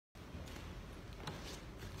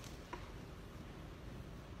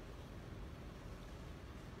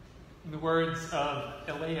In the words of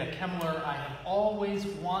Elia Kemmler, I have always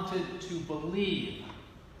wanted to believe,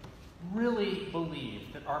 really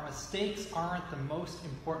believe, that our mistakes aren't the most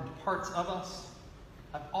important parts of us.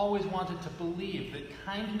 I've always wanted to believe that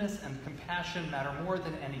kindness and compassion matter more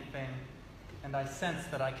than anything, and I sense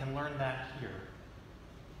that I can learn that here.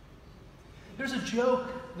 There's a joke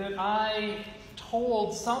that I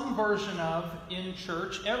told some version of in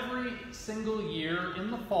church every single year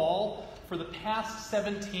in the fall for the past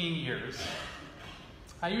 17 years.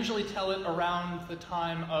 I usually tell it around the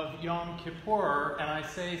time of Yom Kippur, and I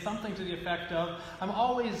say something to the effect of, I'm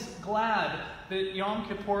always glad that Yom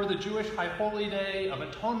Kippur, the Jewish high holy day of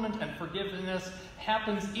atonement and forgiveness,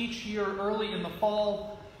 happens each year early in the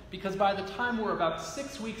fall, because by the time we're about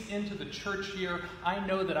 6 weeks into the church year, I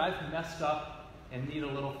know that I've messed up and need a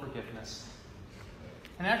little forgiveness.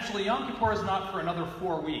 And actually, Yom Kippur is not for another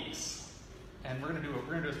 4 weeks, and we're going to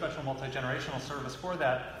do a special multi-generational service for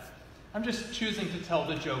that. I'm just choosing to tell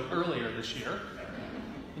the joke earlier this year,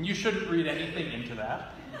 and you shouldn't read anything into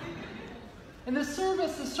that. And the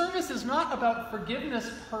service is not about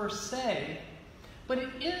forgiveness per se, but it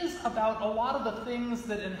is about a lot of the things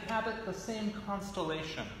that inhabit the same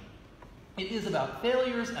constellation. It is about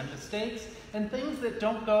failures and mistakes and things that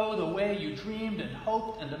don't go the way you dreamed and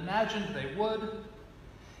hoped and imagined they would.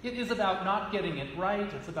 It is about not getting it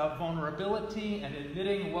right. It's about vulnerability and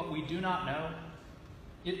admitting what we do not know.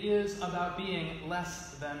 It is about being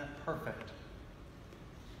less than perfect.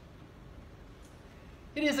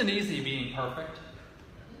 It isn't easy being perfect.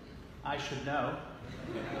 I should know.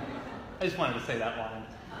 I just wanted to say that line.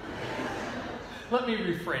 Let me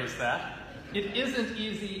rephrase that. It isn't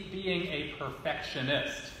easy being a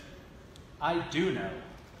perfectionist. I do know.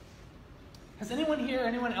 Has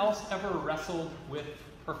anyone else ever wrestled with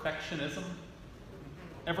perfectionism?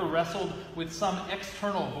 Ever wrestled with some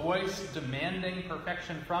external voice demanding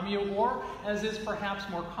perfection from you? Or, as is perhaps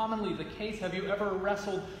more commonly the case, have you ever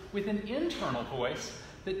wrestled with an internal voice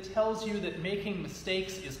that tells you that making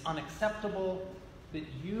mistakes is unacceptable, that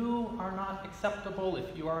you are not acceptable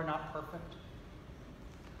if you are not perfect?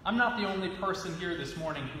 I'm not the only person here this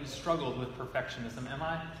morning who's struggled with perfectionism, am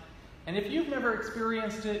I? And if you've never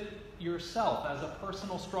experienced it yourself as a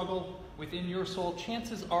personal struggle within your soul,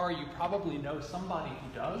 chances are you probably know somebody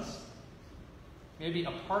who does. Maybe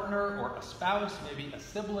a partner or a spouse, maybe a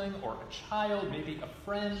sibling or a child, maybe a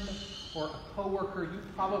friend or a coworker. You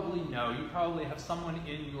probably know. You probably have someone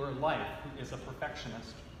in your life who is a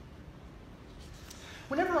perfectionist.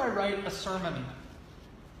 Whenever I write a sermon,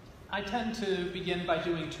 I tend to begin by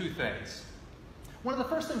doing two things. One of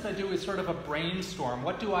the first things I do is sort of a brainstorm.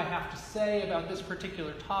 What do I have to say about this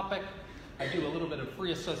particular topic? I do a little bit of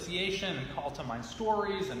free association and call to mind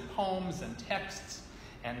stories and poems and texts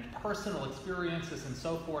and personal experiences and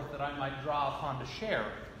so forth that I might draw upon to share.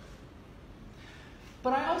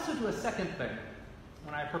 But I also do a second thing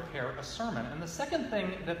when I prepare a sermon. And the second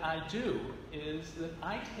thing that I do is that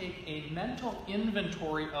I take a mental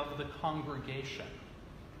inventory of the congregation.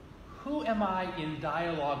 Who am I in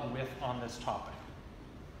dialogue with on this topic?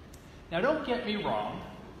 Now, don't get me wrong.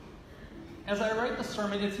 As I write the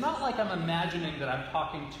sermon, it's not like I'm imagining that I'm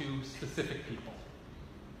talking to specific people.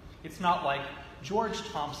 It's not like George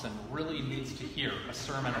Thompson really needs to hear a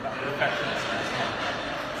sermon about perfectionism.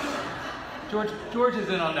 George is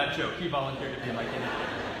in on that joke. He volunteered to be my guinea pig.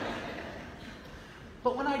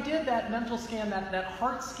 But when I did that mental scan, that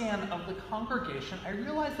heart scan of the congregation, I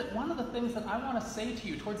realized that one of the things that I want to say to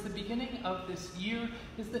you towards the beginning of this year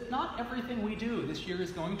is that not everything we do this year is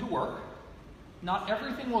going to work. Not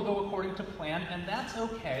everything will go according to plan, and that's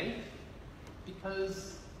okay,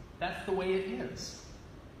 because that's the way it is.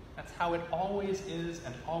 That's how it always is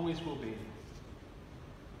and always will be.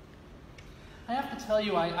 I have to tell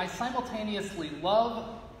you, I simultaneously love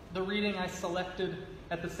the reading I selected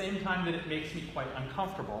at the same time that it makes me quite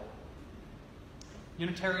uncomfortable.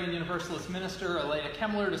 Unitarian Universalist minister Elia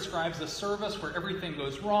Kemmler describes a service where everything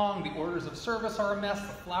goes wrong, the orders of service are a mess, the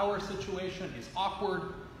flower situation is awkward,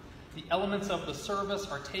 the elements of the service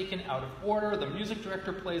are taken out of order, the music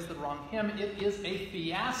director plays the wrong hymn. It is a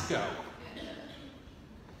fiasco.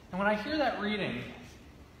 And when I hear that reading,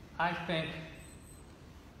 I think,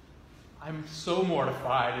 I'm so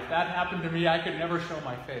mortified. If that happened to me, I could never show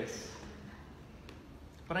my face.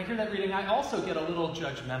 When I hear that reading, I also get a little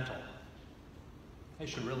judgmental. They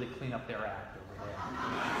should really clean up their act over there.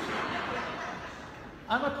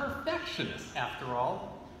 I'm a perfectionist, after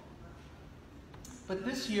all. But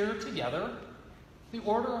this year, together, the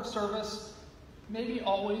order of service may be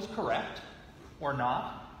always correct, or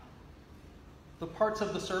not. The parts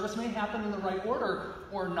of the service may happen in the right order,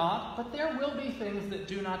 or not, but there will be things that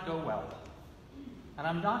do not go well. And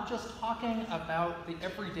I'm not just talking about the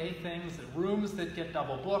everyday things, the rooms that get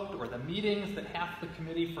double booked, or the meetings that half the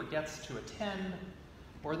committee forgets to attend,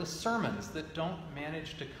 or the sermons that don't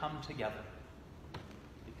manage to come together.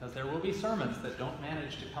 Because there will be sermons that don't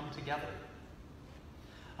manage to come together.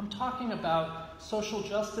 I'm talking about social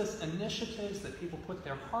justice initiatives that people put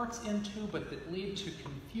their hearts into, but that lead to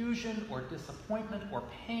confusion or disappointment or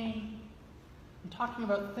pain. I'm talking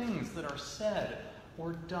about things that are said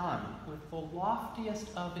or done with the loftiest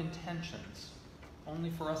of intentions, only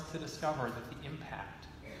for us to discover that the impact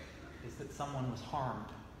is that someone was harmed.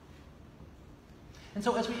 And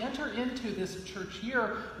so as we enter into this church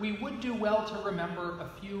year, we would do well to remember a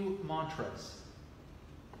few mantras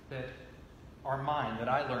that are mine, that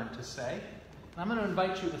I learned to say. And I'm going to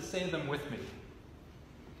invite you to say them with me.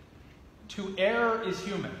 To err is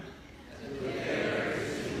human. To err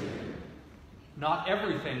is human. Not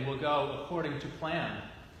everything will go according to plan.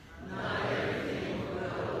 Not everything will go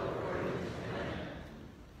according to plan.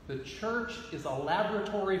 The church is a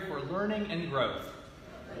laboratory for learning and growth.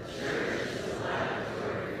 The church is a laboratory for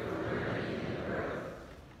learning and growth.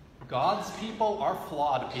 God's people are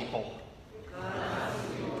flawed people.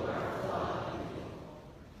 God's people are flawed people.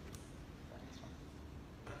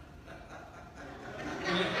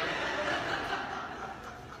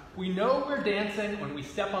 We know we're dancing when we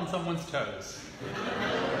step on someone's toes.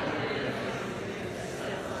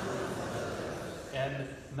 And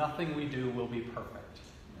nothing we do will be perfect.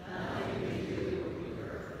 Nothing we do will be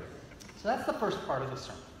perfect. So that's the first part of the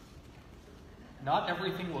sermon. Not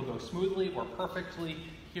everything will go smoothly or perfectly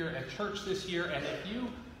here at church this year, and if you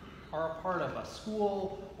are a part of a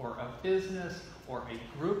school or a business or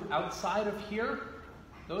a group outside of here,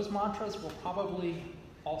 those mantras will probably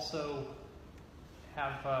also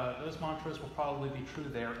be true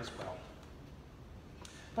there as well.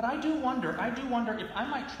 But I do wonder if I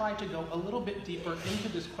might try to go a little bit deeper into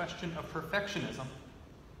this question of perfectionism.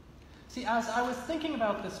 See, as I was thinking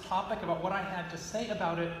about this topic, about what I had to say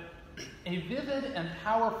about it, a vivid and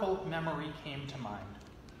powerful memory came to mind.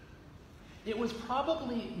 It was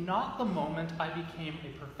probably not the moment I became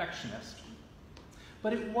a perfectionist,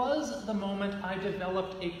 but it was the moment I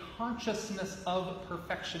developed a consciousness of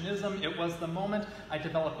perfectionism. It was the moment I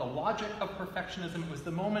developed a logic of perfectionism. It was the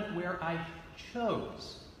moment where I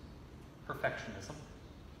chose perfectionism.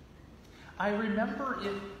 I remember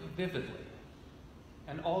it vividly.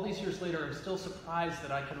 And all these years later, I'm still surprised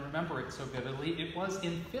that I can remember it so vividly. It was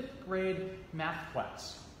in 5th grade math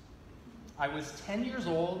class. I was 10 years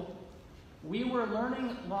old. We were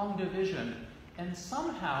learning long division, and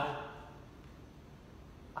somehow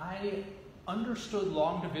I understood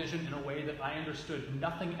long division in a way that I understood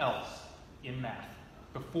nothing else in math,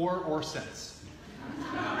 before or since.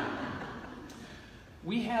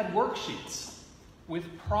 We had worksheets with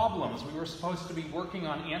problems we were supposed to be working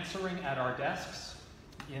on answering at our desks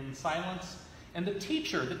in silence. And the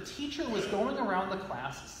teacher was going around the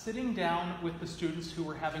class, sitting down with the students who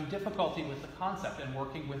were having difficulty with the concept and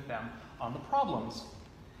working with them on the problems.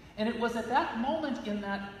 And it was at that moment in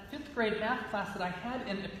that 5th grade math class that I had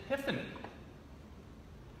an epiphany.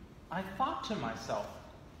 I thought to myself,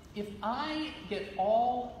 if I get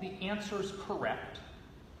all the answers correct,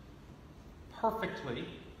 perfectly,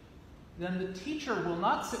 then the teacher will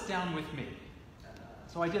not sit down with me.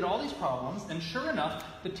 So I did all these problems, and sure enough,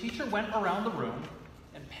 the teacher went around the room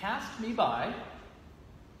and passed me by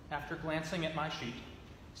after glancing at my sheet,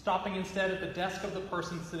 stopping instead at the desk of the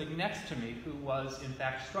person sitting next to me who was, in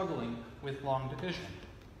fact, struggling with long division.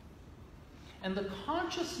 And the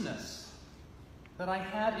consciousness that I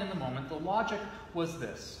had in the moment, the logic was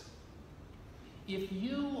this. If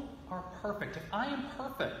you are perfect, if I am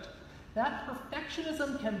perfect, that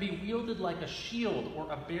perfectionism can be wielded like a shield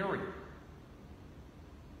or a barrier.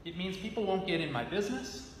 It means people won't get in my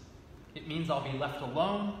business. It means I'll be left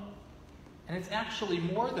alone. And it's actually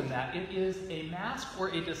more than that. It is a mask or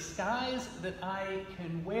a disguise that I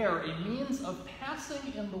can wear, a means of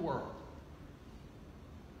passing in the world,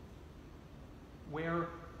 where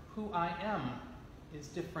who I am is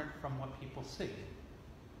different from what people see.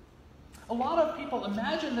 A lot of people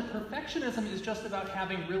imagine that perfectionism is just about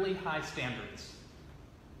having really high standards,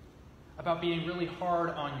 about being really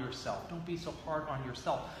hard on yourself. Don't be so hard on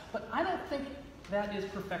yourself. But I don't think that is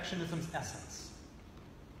perfectionism's essence.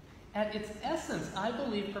 At its essence, I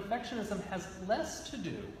believe perfectionism has less to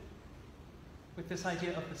do with this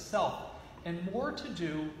idea of the self and more to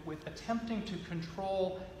do with attempting to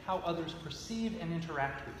control how others perceive and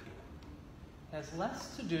interact with you. It has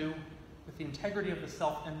less to do with the integrity of the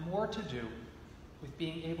self and more to do with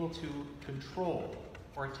being able to control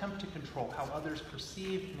or attempt to control how others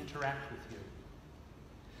perceive and interact with you.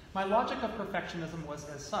 My logic of perfectionism was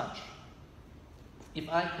as such. If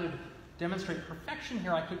I could demonstrate perfection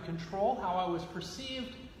here, I could control how I was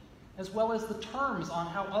perceived, as well as the terms on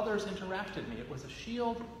how others interacted me. It was a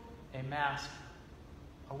shield, a mask,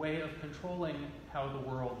 a way of controlling how the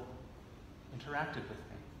world interacted with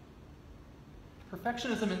me.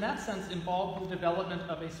 Perfectionism in that sense involved the development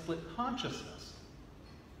of a split consciousness.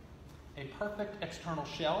 A perfect external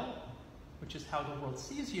shell, which is how the world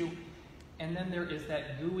sees you, and then there is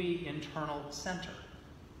that gooey internal center,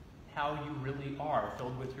 how you really are,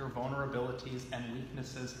 filled with your vulnerabilities and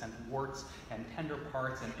weaknesses and warts and tender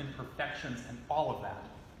parts and imperfections and all of that.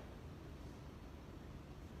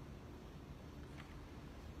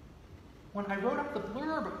 When I wrote up the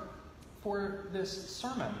blurb for this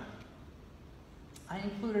sermon, I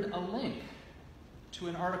included a link to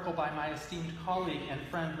an article by my esteemed colleague and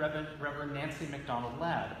friend, Reverend Nancy MacDonald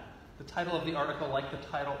Ladd. The title of the article, like the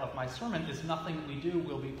title of my sermon, is Nothing We Do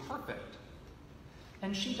Will Be Perfect.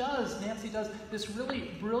 And Nancy does this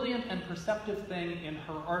really brilliant and perceptive thing in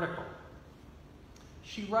her article.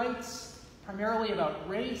 She writes primarily about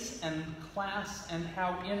race and class and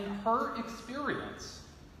how, in her experience,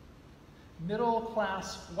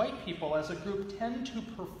 middle-class white people as a group tend to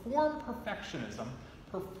perform perfectionism,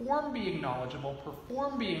 perform being knowledgeable,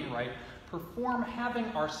 perform being right, perform having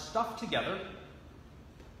our stuff together.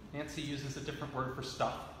 Nancy uses a different word for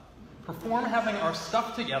stuff. Perform having our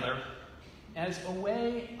stuff together as a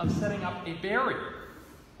way of setting up a barrier,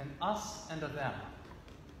 an us and a them.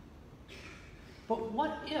 But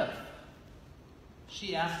what if,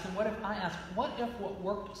 she asks, and what if I ask, what if what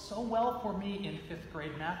worked so well for me in 5th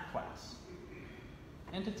grade math class,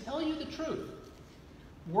 and to tell you the truth,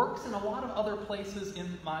 works in a lot of other places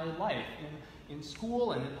in my life, in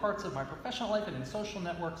school and in parts of my professional life and in social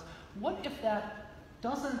networks, what if that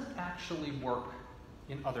doesn't actually work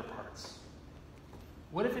in other parts?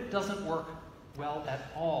 What if it doesn't work well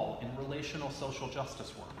at all in relational social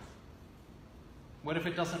justice work? What if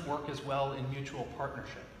it doesn't work as well in mutual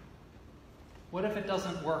partnership? What if it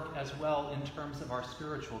doesn't work as well in terms of our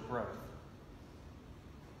spiritual growth?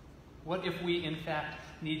 What if we, in fact,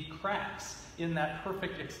 need cracks in that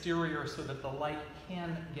perfect exterior so that the light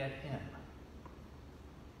can get in?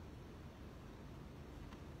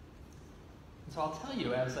 And so I'll tell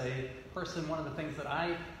you, as a person, one of the things that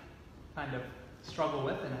I kind of struggle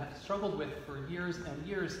with and have struggled with for years and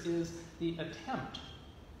years is the attempt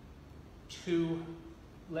to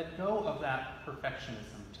let go of that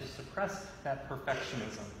perfectionism, to suppress that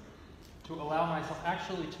perfectionism, to allow myself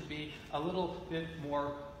actually to be a little bit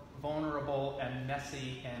more vulnerable and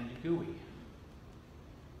messy and gooey,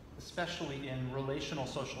 especially in relational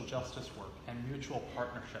social justice work and mutual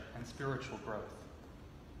partnership and spiritual growth.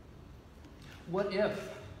 What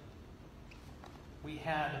if we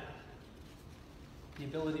had the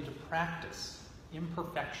ability to practice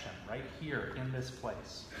imperfection right here in this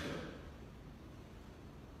place?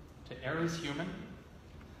 To err is human.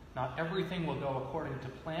 Not everything will go according to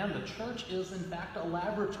plan. The church is, in fact, a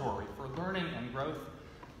laboratory for learning and growth.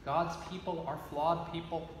 God's people are flawed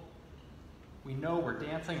people. We know we're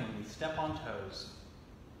dancing when we step on toes.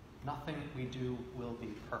 Nothing we do will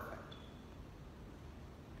be perfect.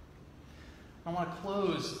 I want to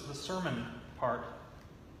close the sermon part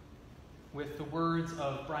with the words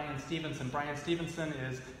of Brian Stevenson. Brian Stevenson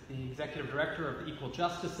is the executive director of the Equal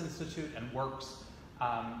Justice Institute and works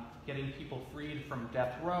getting people freed from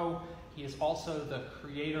death row. He is also the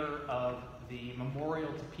creator of the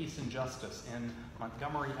Memorial to Peace and Justice in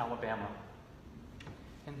Montgomery, Alabama.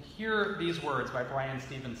 And hear these words by Brian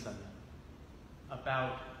Stevenson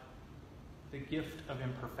about the gift of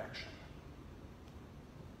imperfection.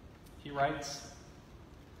 He writes,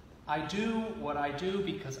 "I do what I do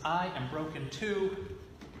because I am broken too,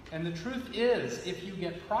 and the truth is, if you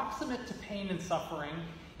get proximate to pain and suffering,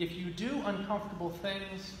 if you do uncomfortable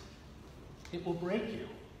things, it will break you.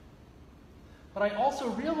 But I also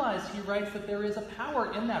realize," he writes, "that there is a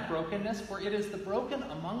power in that brokenness, for it is the broken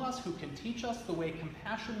among us who can teach us the way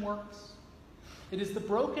compassion works. It is the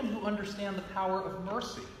broken who understand the power of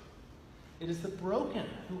mercy. It is the broken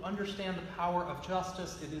who understand the power of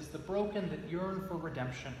justice. It is the broken that yearn for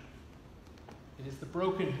redemption. It is the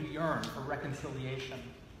broken who yearn for reconciliation.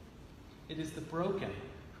 It is the broken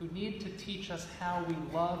who need to teach us how we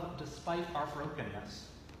love despite our brokenness.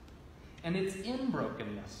 And it's in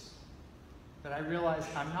brokenness that I realize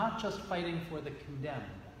I'm not just fighting for the condemned.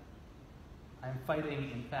 I'm fighting,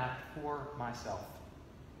 in fact, for myself."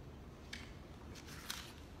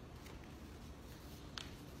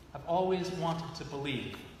 I've always wanted to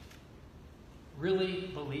believe, really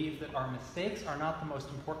believe, that our mistakes are not the most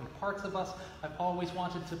important parts of us. I've always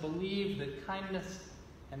wanted to believe that kindness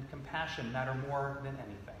and compassion matter more than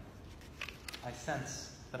anything. I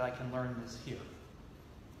sense that I can learn this here.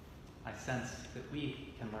 I sense that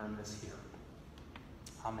we can learn this here.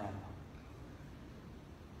 Amen.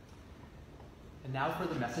 And now for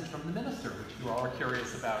the message from the minister, which you all are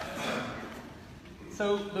curious about.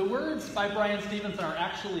 So the words by Brian Stevenson are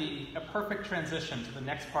actually a perfect transition to the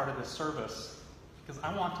next part of this service, because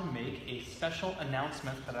I want to make a special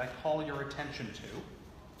announcement that I call your attention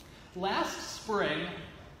to. Last spring,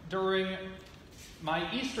 during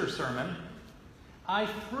my Easter sermon, I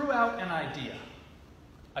threw out an idea,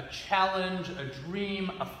 a challenge, a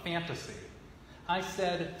dream, a fantasy. I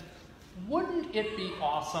said, wouldn't it be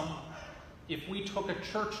awesome if we took a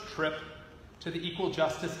church trip to the Equal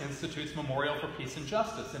Justice Institute's Memorial for Peace and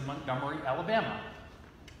Justice in Montgomery, Alabama?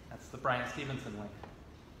 That's the Brian Stevenson link.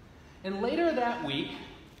 And later that week,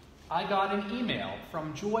 I got an email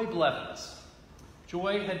from Joy Blevins.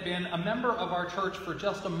 Joy had been a member of our church for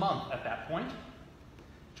just a month at that point.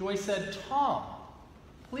 Joy said, Thom,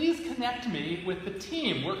 please connect me with the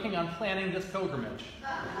team working on planning this pilgrimage.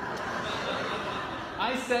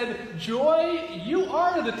 I said, Joy, you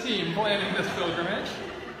are the team planning this pilgrimage.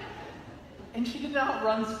 And she did not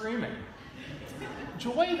run screaming.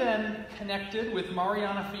 Joy then connected with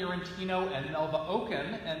Mariana Fiorentino and Melva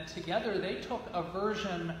Oken, and together they took a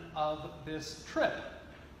version of this trip.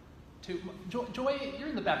 Joy, you're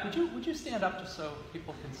in the back. Would you stand up just so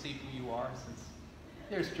people can see who you are?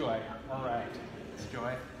 There's Joy. All right. It's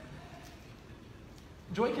Joy.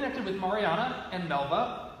 Joy connected with Mariana and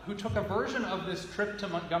Melva, who took a version of this trip to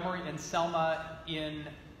Montgomery and Selma in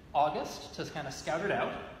August to kind of scout it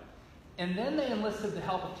out. And then they enlisted the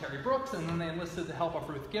help of Terry Brooks, and then they enlisted the help of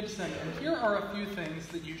Ruth Gibson. And here are a few things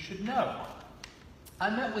that you should know. I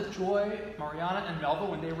met with Joy, Mariana, and Melva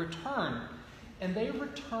when they returned. And they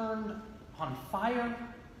returned on fire,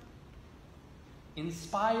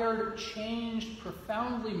 inspired, changed,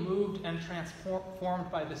 profoundly moved, and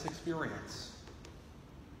transformed by this experience.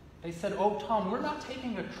 They said, oh, Thom, we're not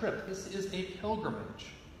taking a trip. This is a pilgrimage.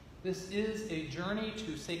 This is a journey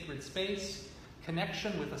to sacred space.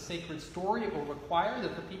 Connection with a sacred story. It will require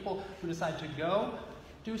that the people who decide to go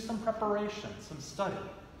do some preparation, some study,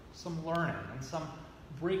 some learning, and some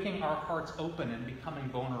breaking our hearts open and becoming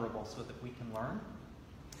vulnerable so that we can learn.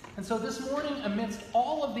 And so this morning, amidst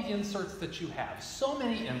all of the inserts that you have, so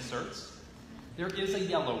many inserts, there is a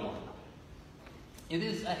yellow one. It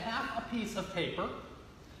is a half a piece of paper,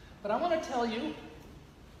 but I want to tell you,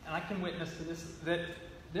 and I can witness to this, that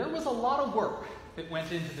there was a lot of work that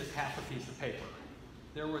went into this half a piece of paper.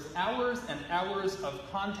 There was hours and hours of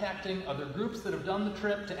contacting other groups that have done the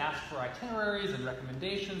trip to ask for itineraries and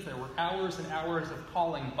recommendations. There were hours and hours of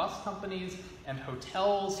calling bus companies and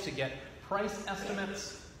hotels to get price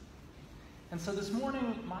estimates. And so this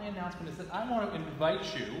morning, my announcement is that I want to invite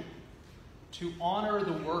you to honor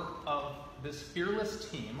the work of this fearless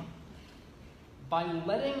team by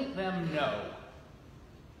letting them know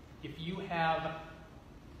if you have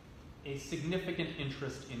a significant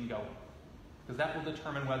interest in going, because that will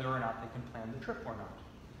determine whether or not they can plan the trip or not.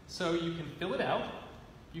 So you can fill it out.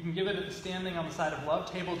 You can give it at the standing on the side of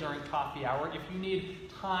love table during coffee hour. If you need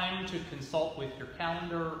time to consult with your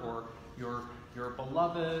calendar or your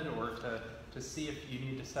beloved, or to see if you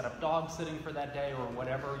need to set up dog sitting for that day or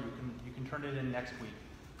whatever, you can turn it in next week.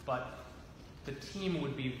 But the team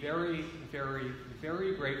would be very, very,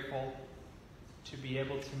 very grateful to be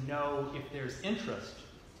able to know if there's interest,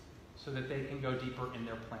 so that they can go deeper in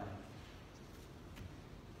their planning.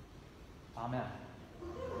 Amen.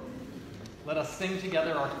 Let us sing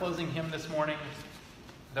together our closing hymn this morning,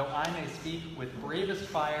 Though I May Speak with Bravest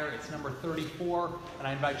Fire. It's number 34, and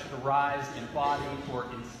I invite you to rise in body or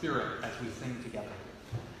in spirit as we sing together.